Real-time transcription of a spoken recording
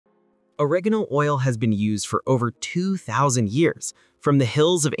Oregano oil has been used for over 2,000 years, from the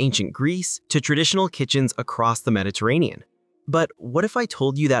hills of ancient Greece to traditional kitchens across the Mediterranean. But what if I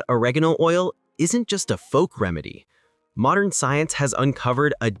told you that oregano oil isn't just a folk remedy? Modern science has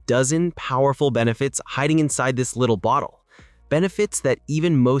uncovered a dozen powerful benefits hiding inside this little bottle. Benefits that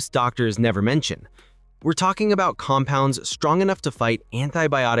even most doctors never mention. We're talking about compounds strong enough to fight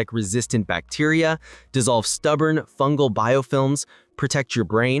antibiotic-resistant bacteria, dissolve stubborn fungal biofilms, protect your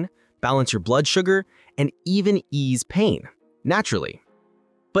brain, balance your blood sugar, and even ease pain, naturally.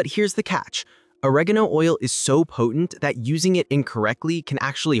 But here's the catch. Oregano oil is so potent that using it incorrectly can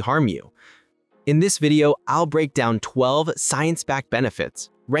actually harm you. In this video, I'll break down 12 science-backed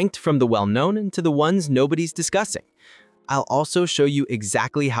benefits, ranked from the well-known to the ones nobody's discussing. I'll also show you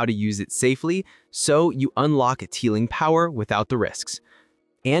exactly how to use it safely so you unlock its healing power without the risks.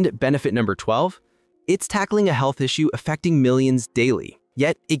 And benefit number 12, it's tackling a health issue affecting millions daily,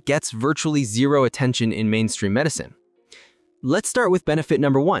 yet it gets virtually zero attention in mainstream medicine. Let's start with benefit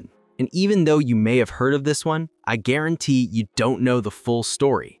number 1. And even though you may have heard of this one, I guarantee you don't know the full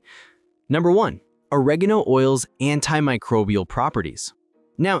story. Number 1, oregano oil's antimicrobial properties.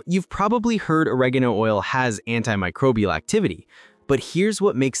 Now, you've probably heard oregano oil has antimicrobial activity, but here's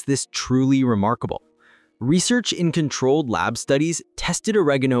what makes this truly remarkable. Research in controlled lab studies tested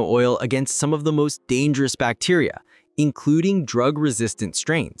oregano oil against some of the most dangerous bacteria, including drug-resistant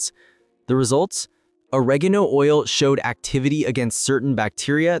strains. The results? Oregano oil showed activity against certain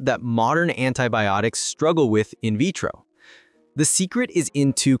bacteria that modern antibiotics struggle with in vitro. The secret is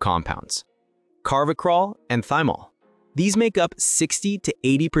in two compounds, Carvacrol and thymol. These make up 60 to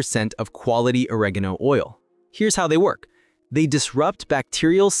 80% of quality oregano oil. Here's how they work. They disrupt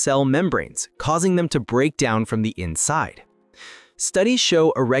bacterial cell membranes, causing them to break down from the inside. Studies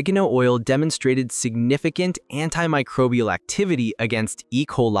show oregano oil demonstrated significant antimicrobial activity against E.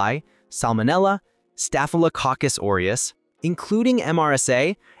 coli, Salmonella, Staphylococcus aureus, including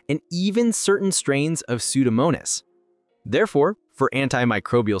MRSA, and even certain strains of Pseudomonas. Therefore, for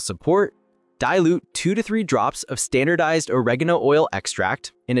antimicrobial support, dilute 2 to 3 drops of standardized oregano oil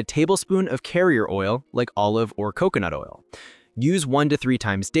extract in a tablespoon of carrier oil like olive or coconut oil. Use 1 to 3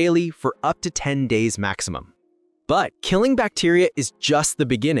 times daily for up to 10 days maximum. But killing bacteria is just the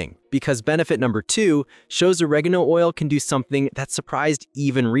beginning, because benefit number 2 shows oregano oil can do something that surprised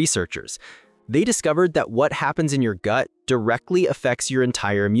even researchers. They discovered that what happens in your gut directly affects your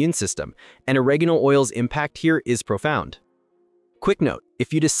entire immune system, and oregano oil's impact here is profound. Quick note,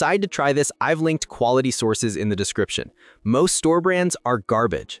 if you decide to try this, I've linked quality sources in the description. Most store brands are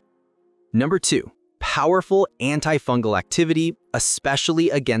garbage. Number 2, powerful antifungal activity,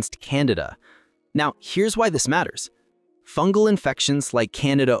 especially against Candida. Now, here's why this matters. Fungal infections like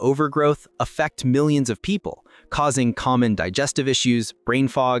Candida overgrowth affect millions of people, causing common digestive issues, brain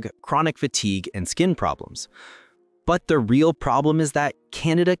fog, chronic fatigue, and skin problems. But the real problem is that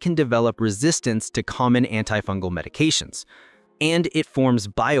Candida can develop resistance to common antifungal medications. And it forms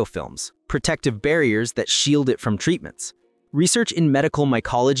biofilms, protective barriers that shield it from treatments. Research in medical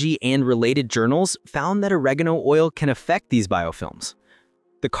mycology and related journals found that oregano oil can affect these biofilms.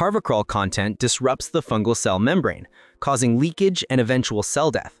 The Carvacrol content disrupts the fungal cell membrane, causing leakage and eventual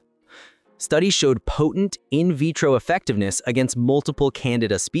cell death. Studies showed potent in vitro effectiveness against multiple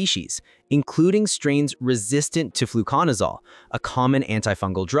Candida species, including strains resistant to fluconazole, a common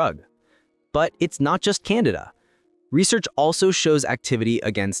antifungal drug. But it's not just Candida. Research also shows activity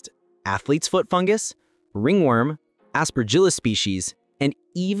against athlete's foot fungus, ringworm, aspergillus species, and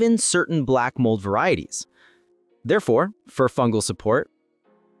even certain black mold varieties. Therefore, for fungal support,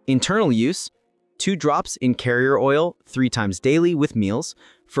 internal use, 2 drops in carrier oil 3 times daily with meals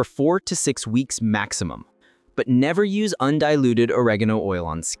for 4 to 6 weeks maximum. But never use undiluted oregano oil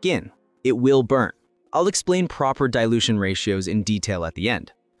on skin. It will burn. I'll explain proper dilution ratios in detail at the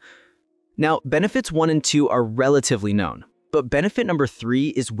end. Now, benefits 1 and 2 are relatively known, but benefit number 3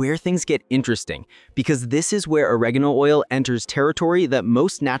 is where things get interesting, because this is where oregano oil enters territory that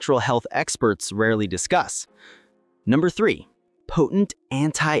most natural health experts rarely discuss. Number 3, potent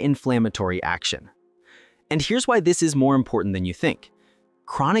anti-inflammatory action. And here's why this is more important than you think.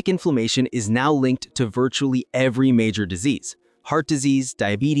 Chronic inflammation is now linked to virtually every major disease: heart disease,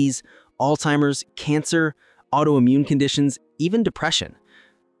 diabetes, Alzheimer's, cancer, autoimmune conditions, even depression.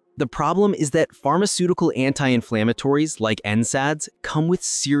 The problem is that pharmaceutical anti-inflammatories like NSAIDs come with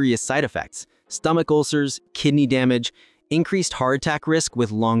serious side effects: stomach ulcers, kidney damage, increased heart attack risk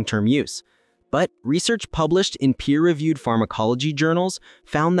with long-term use. But research published in peer-reviewed pharmacology journals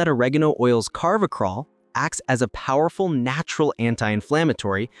found that oregano oil's Carvacrol acts as a powerful natural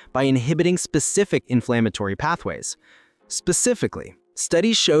anti-inflammatory by inhibiting specific inflammatory pathways. Specifically,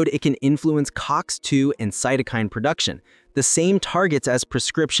 Studies showed it can influence COX-2 and cytokine production, the same targets as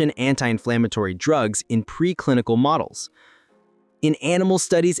prescription anti-inflammatory drugs in preclinical models. In animal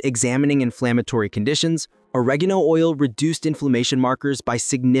studies examining inflammatory conditions, oregano oil reduced inflammation markers by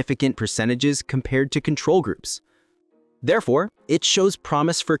significant percentages compared to control groups. Therefore, it shows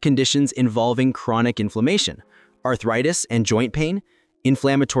promise for conditions involving chronic inflammation, arthritis and joint pain,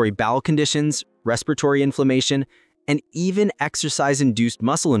 inflammatory bowel conditions, respiratory inflammation, and even exercise-induced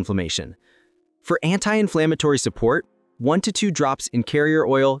muscle inflammation. For anti-inflammatory support, 1 to 2 drops in carrier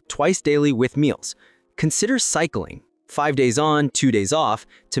oil twice daily with meals. Consider cycling, 5 days on, 2 days off,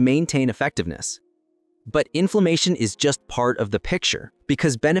 to maintain effectiveness. But inflammation is just part of the picture,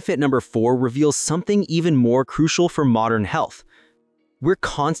 because benefit number 4 reveals something even more crucial for modern health. We're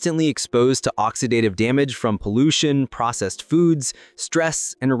constantly exposed to oxidative damage from pollution, processed foods,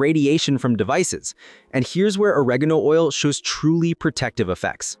 stress, and radiation from devices. And here's where oregano oil shows truly protective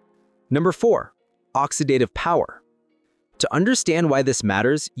effects. Number 4, oxidative power. To understand why this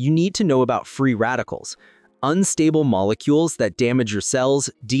matters, you need to know about free radicals, unstable molecules that damage your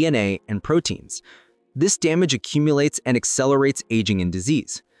cells, DNA, and proteins. This damage accumulates and accelerates aging and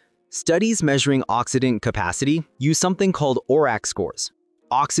disease. Studies measuring oxidant capacity use something called ORAC scores,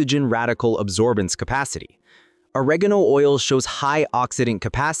 oxygen radical absorbance capacity. Oregano oil shows high oxidant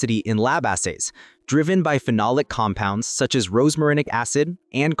capacity in lab assays, driven by phenolic compounds such as rosmarinic acid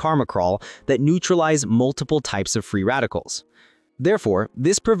and Carvacrol that neutralize multiple types of free radicals. Therefore,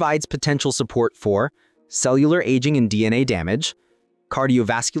 this provides potential support for cellular aging and DNA damage,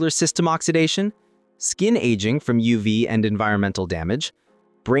 cardiovascular system oxidation, skin aging from UV and environmental damage,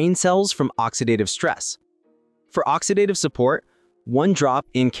 brain cells from oxidative stress. For oxidative support, 1 drop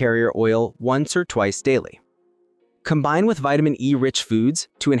in carrier oil once or twice daily. Combine with vitamin E-rich foods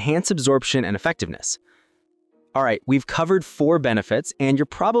to enhance absorption and effectiveness. All right, we've covered 4 benefits, and you're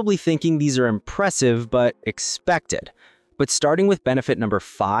probably thinking these are impressive but expected. But starting with benefit number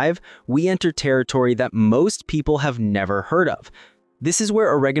 5, we enter territory that most people have never heard of. This is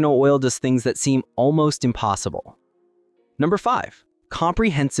where oregano oil does things that seem almost impossible. Number 5,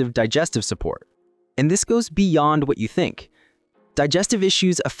 comprehensive digestive support. And this goes beyond what you think. Digestive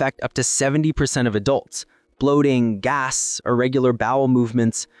issues affect up to 70% of adults. Bloating, gas, irregular bowel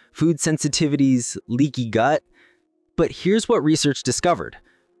movements, food sensitivities, leaky gut. But here's what research discovered.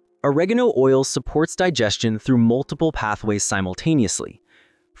 Oregano oil supports digestion through multiple pathways simultaneously.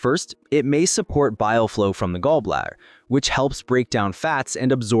 First, it may support bile flow from the gallbladder, which helps break down fats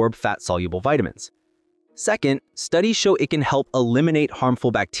and absorb fat-soluble vitamins. Second, studies show it can help eliminate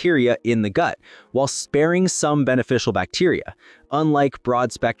harmful bacteria in the gut while sparing some beneficial bacteria, unlike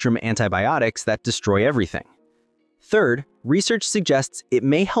broad-spectrum antibiotics that destroy everything. Third, research suggests it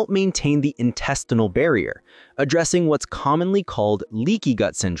may help maintain the intestinal barrier, addressing what's commonly called leaky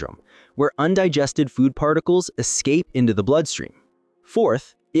gut syndrome, where undigested food particles escape into the bloodstream.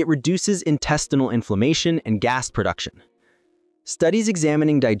 Fourth, it reduces intestinal inflammation and gas production. Studies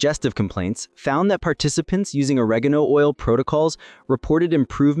examining digestive complaints found that participants using oregano oil protocols reported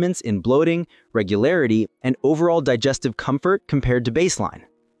improvements in bloating, regularity, and overall digestive comfort compared to baseline.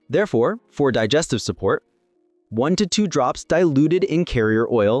 Therefore, for digestive support, 1 to 2 drops diluted in carrier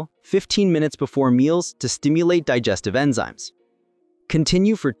oil 15 minutes before meals to stimulate digestive enzymes.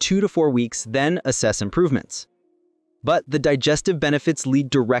 Continue for 2 to 4 weeks, then assess improvements. But the digestive benefits lead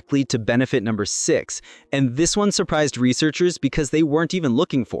directly to benefit number 6, and this one surprised researchers because they weren't even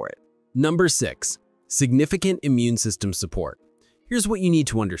looking for it. Number 6. Significant immune system support. Here's what you need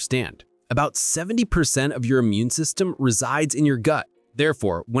to understand. About 70% of your immune system resides in your gut.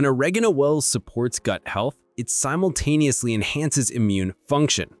 Therefore, when oregano oil supports gut health, it simultaneously enhances immune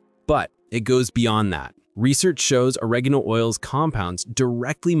function. But it goes beyond that. Research shows oregano oil's compounds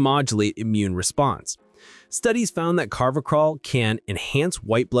directly modulate immune response. Studies found that Carvacrol can enhance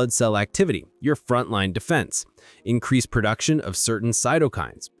white blood cell activity, your frontline defense, increase production of certain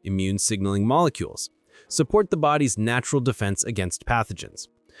cytokines, immune signaling molecules, support the body's natural defense against pathogens.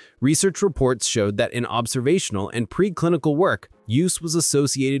 Research reports showed that in observational and preclinical work, use was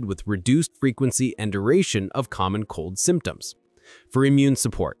associated with reduced frequency and duration of common cold symptoms. For immune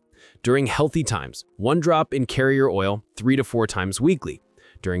support, during healthy times, 1 drop in carrier oil 3 to 4 times weekly.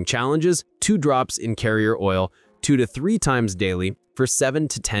 During challenges, 2 drops in carrier oil 2 to 3 times daily for 7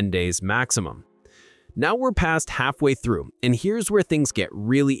 to 10 days maximum. Now we're past halfway through, and here's where things get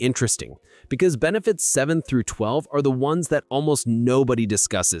really interesting, because benefits 7 through 12 are the ones that almost nobody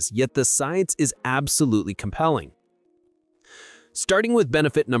discusses, yet the science is absolutely compelling. Starting with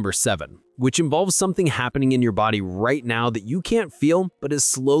benefit number 7, which involves something happening in your body right now that you can't feel but is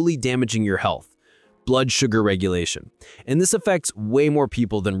slowly damaging your health. blood sugar regulation. And this affects way more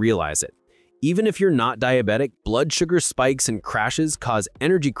people than realize it. Even if you're not diabetic, blood sugar spikes and crashes cause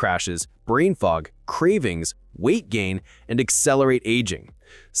energy crashes, brain fog, cravings, weight gain, and accelerate aging.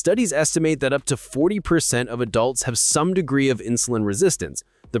 Studies estimate that up to 40% of adults have some degree of insulin resistance,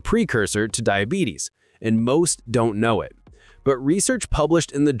 the precursor to diabetes, and most don't know it. But research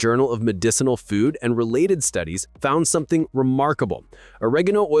published in the Journal of Medicinal Food and Related Studies found something remarkable.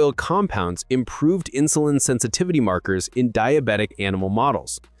 Oregano oil compounds improved insulin sensitivity markers in diabetic animal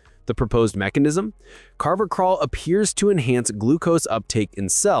models. The proposed mechanism? Carvacrol appears to enhance glucose uptake in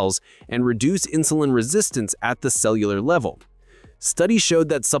cells and reduce insulin resistance at the cellular level. Studies showed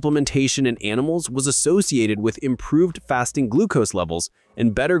that supplementation in animals was associated with improved fasting glucose levels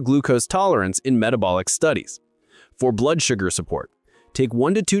and better glucose tolerance in metabolic studies. For blood sugar support, take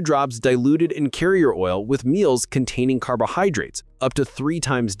 1 to 2 drops diluted in carrier oil with meals containing carbohydrates up to 3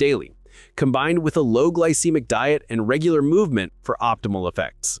 times daily, combined with a low glycemic diet and regular movement for optimal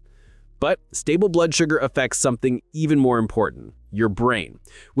effects. But stable blood sugar affects something even more important, your brain,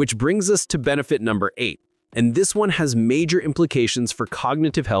 which brings us to benefit number 8. And this one has major implications for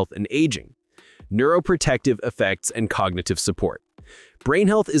cognitive health and aging. Neuroprotective effects and cognitive support. Brain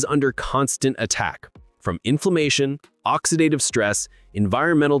health is under constant attack. From inflammation, oxidative stress,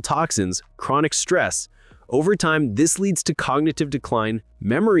 environmental toxins, chronic stress. Over time, this leads to cognitive decline,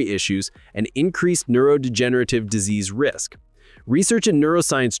 memory issues, and increased neurodegenerative disease risk. Research in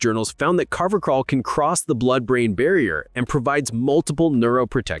neuroscience journals found that Carvacrol can cross the blood-brain barrier and provides multiple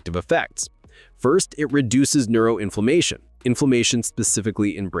neuroprotective effects. First, it reduces neuroinflammation, inflammation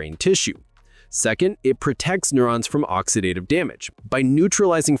specifically in brain tissue. Second, it protects neurons from oxidative damage by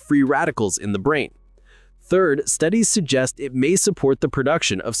neutralizing free radicals in the brain. Third, studies suggest it may support the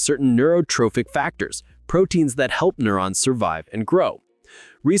production of certain neurotrophic factors, proteins that help neurons survive and grow.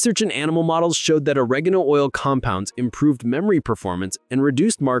 Research in animal models showed that oregano oil compounds improved memory performance and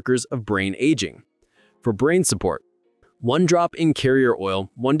reduced markers of brain aging. For brain support, 1 drop in carrier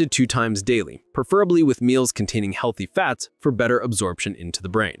oil 1 to 2 times daily, preferably with meals containing healthy fats for better absorption into the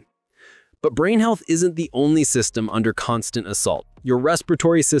brain. But brain health isn't the only system under constant assault. Your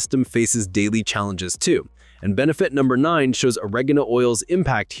respiratory system faces daily challenges too, and benefit number 9 shows oregano oil's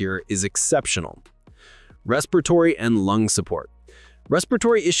impact here is exceptional. Respiratory and lung support.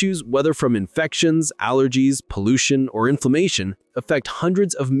 Respiratory issues, whether from infections, allergies, pollution, or inflammation, affect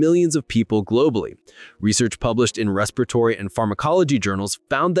hundreds of millions of people globally. Research published in respiratory and pharmacology journals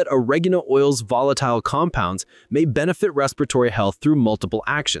found that oregano oil's volatile compounds may benefit respiratory health through multiple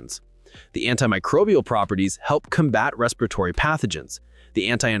actions. The antimicrobial properties help combat respiratory pathogens. The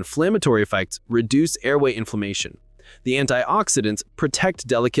anti-inflammatory effects reduce airway inflammation. The antioxidants protect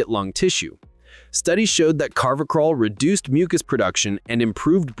delicate lung tissue. Studies showed that Carvacrol reduced mucus production and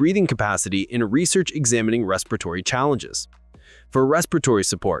improved breathing capacity in research examining respiratory challenges. For respiratory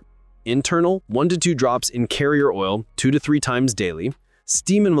support, internal 1 to 2 drops in carrier oil 2 to 3 times daily,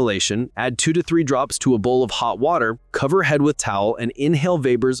 steam inhalation, add 2 to 3 drops to a bowl of hot water, cover head with towel, and inhale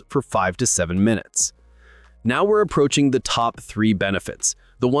vapors for 5 to 7 minutes. Now we're approaching the top 3 benefits,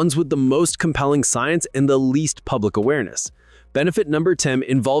 the ones with the most compelling science and the least public awareness. Benefit number 10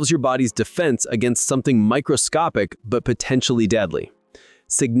 involves your body's defense against something microscopic but potentially deadly.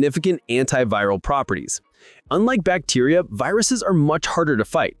 Significant antiviral properties. Unlike bacteria, viruses are much harder to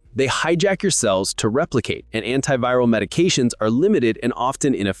fight. They hijack your cells to replicate, and antiviral medications are limited and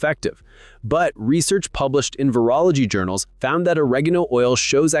often ineffective. But research published in virology journals found that oregano oil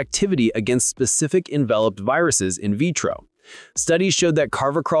shows activity against specific enveloped viruses in vitro. Studies showed that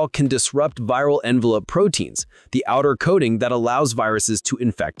Carvacrol can disrupt viral envelope proteins, the outer coating that allows viruses to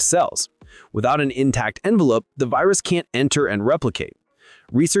infect cells. Without an intact envelope, the virus can't enter and replicate.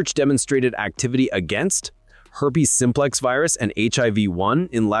 Research demonstrated activity against herpes simplex virus and HIV-1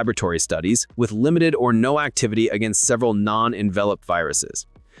 in laboratory studies, with limited or no activity against several non-enveloped viruses.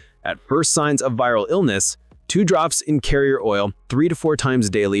 At first signs of viral illness, 2 drops in carrier oil 3 to 4 times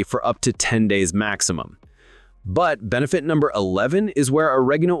daily for up to 10 days maximum. But benefit number 11 is where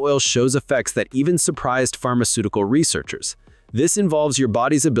oregano oil shows effects that even surprised pharmaceutical researchers. This involves your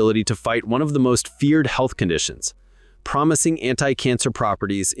body's ability to fight one of the most feared health conditions, promising anti-cancer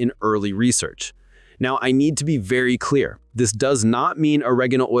properties in early research. Now, I need to be very clear. This does not mean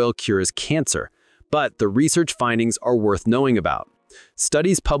oregano oil cures cancer, but the research findings are worth knowing about.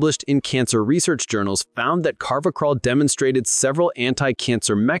 Studies published in cancer research journals found that Carvacrol demonstrated several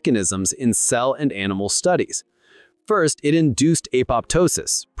anti-cancer mechanisms in cell and animal studies. First, it induced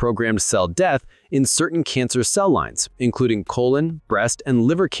apoptosis, programmed cell death, in certain cancer cell lines, including colon, breast, and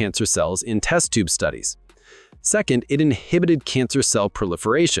liver cancer cells in test tube studies. Second, it inhibited cancer cell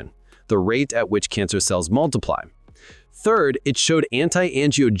proliferation. the rate at which cancer cells multiply. Third, it showed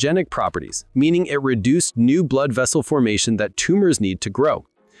anti-angiogenic properties, meaning it reduced new blood vessel formation that tumors need to grow.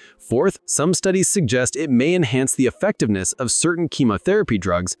 Fourth, some studies suggest it may enhance the effectiveness of certain chemotherapy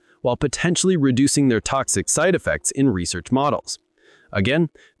drugs while potentially reducing their toxic side effects in research models. Again,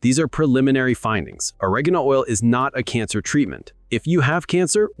 these are preliminary findings. Oregano oil is not a cancer treatment. If you have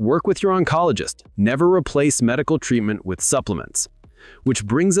cancer, work with your oncologist. Never replace medical treatment with supplements. Which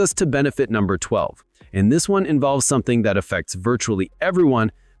brings us to benefit number 12. And this one involves something that affects virtually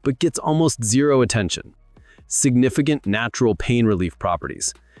everyone but gets almost zero attention. Significant natural pain relief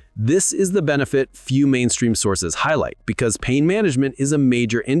properties. This is the benefit few mainstream sources highlight because pain management is a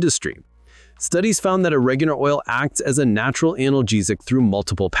major industry. Studies found that oregano oil acts as a natural analgesic through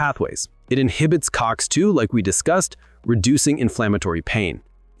multiple pathways. It inhibits COX-2, like we discussed, reducing inflammatory pain.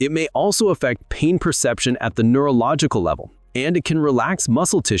 It may also affect pain perception at the neurological level, and it can relax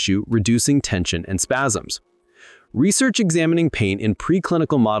muscle tissue, reducing tension and spasms. Research examining pain in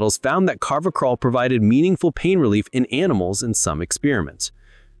preclinical models found that Carvacrol provided meaningful pain relief in animals in some experiments.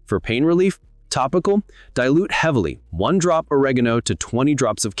 For pain relief, topical, dilute heavily 1 drop oregano to 20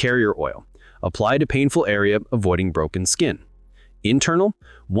 drops of carrier oil. Apply to painful area, avoiding broken skin. Internal,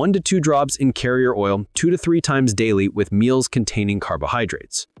 1 to 2 drops in carrier oil 2 to 3 times daily with meals containing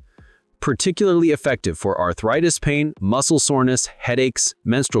carbohydrates. Particularly effective for arthritis pain, muscle soreness, headaches,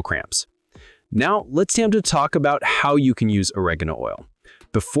 menstrual cramps. Now, let's time to talk about how you can use oregano oil.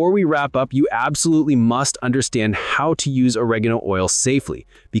 Before we wrap up, you absolutely must understand how to use oregano oil safely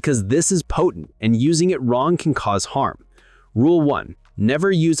because this is potent and using it wrong can cause harm. Rule 1.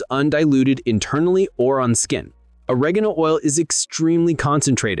 Never use undiluted internally or on skin. Oregano oil is extremely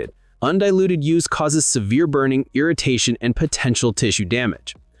concentrated. Undiluted use causes severe burning, irritation, and potential tissue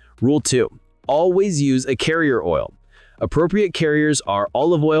damage. Rule 2. Always use a carrier oil. Appropriate carriers are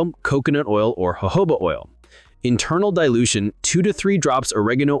olive oil, coconut oil, or jojoba oil. Internal dilution, 2 to 3 drops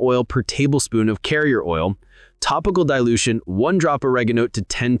oregano oil per tablespoon of carrier oil. Topical dilution, 1 drop oregano to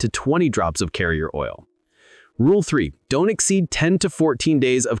 10 to 20 drops of carrier oil. Rule 3. Don't exceed 10 to 14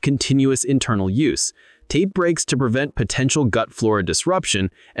 days of continuous internal use. Take breaks to prevent potential gut flora disruption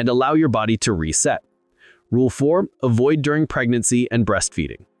and allow your body to reset. Rule 4. Avoid during pregnancy and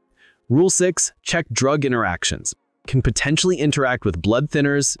breastfeeding. Rule 6. Check drug interactions. Can potentially interact with blood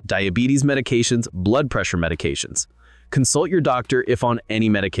thinners, diabetes medications, blood pressure medications. Consult your doctor if on any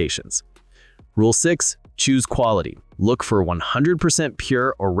medications. Rule 6. Choose quality. Look for 100%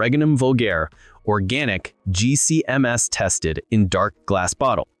 pure Oreganum vulgare, organic, GCMS tested in dark glass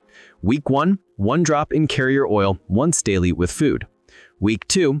bottle. Week 1, 1 drop in carrier oil once daily with food. Week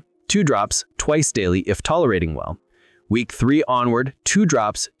 2, 2 drops twice daily if tolerating well. Week 3 onward, 2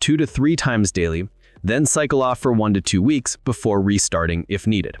 drops 2 to 3 times daily, then cycle off for 1 to 2 weeks before restarting if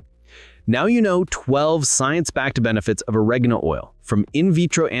needed. Now you know 12 science-backed benefits of oregano oil, from in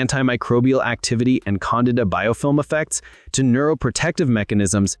vitro antimicrobial activity and Candida biofilm effects to neuroprotective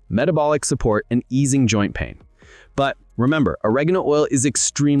mechanisms, metabolic support, and easing joint pain. But remember, oregano oil is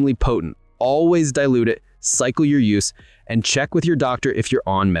extremely potent. Always dilute it, cycle your use, and check with your doctor if you're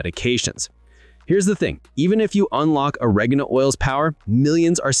on medications. Here's the thing, even if you unlock oregano oil's power,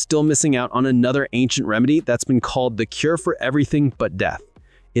 millions are still missing out on another ancient remedy that's been called the cure for everything but death.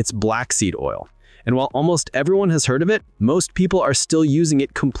 It's black seed oil. And while almost everyone has heard of it, most people are still using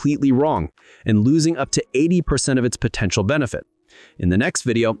it completely wrong and losing up to 80% of its potential benefit. In the next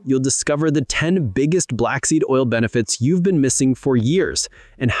video, you'll discover the 10 biggest black seed oil benefits you've been missing for years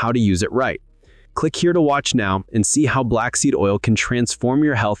and how to use it right. Click here to watch now and see how black seed oil can transform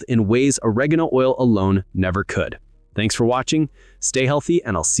your health in ways oregano oil alone never could. Thanks for watching, stay healthy,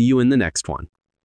 and I'll see you in the next one.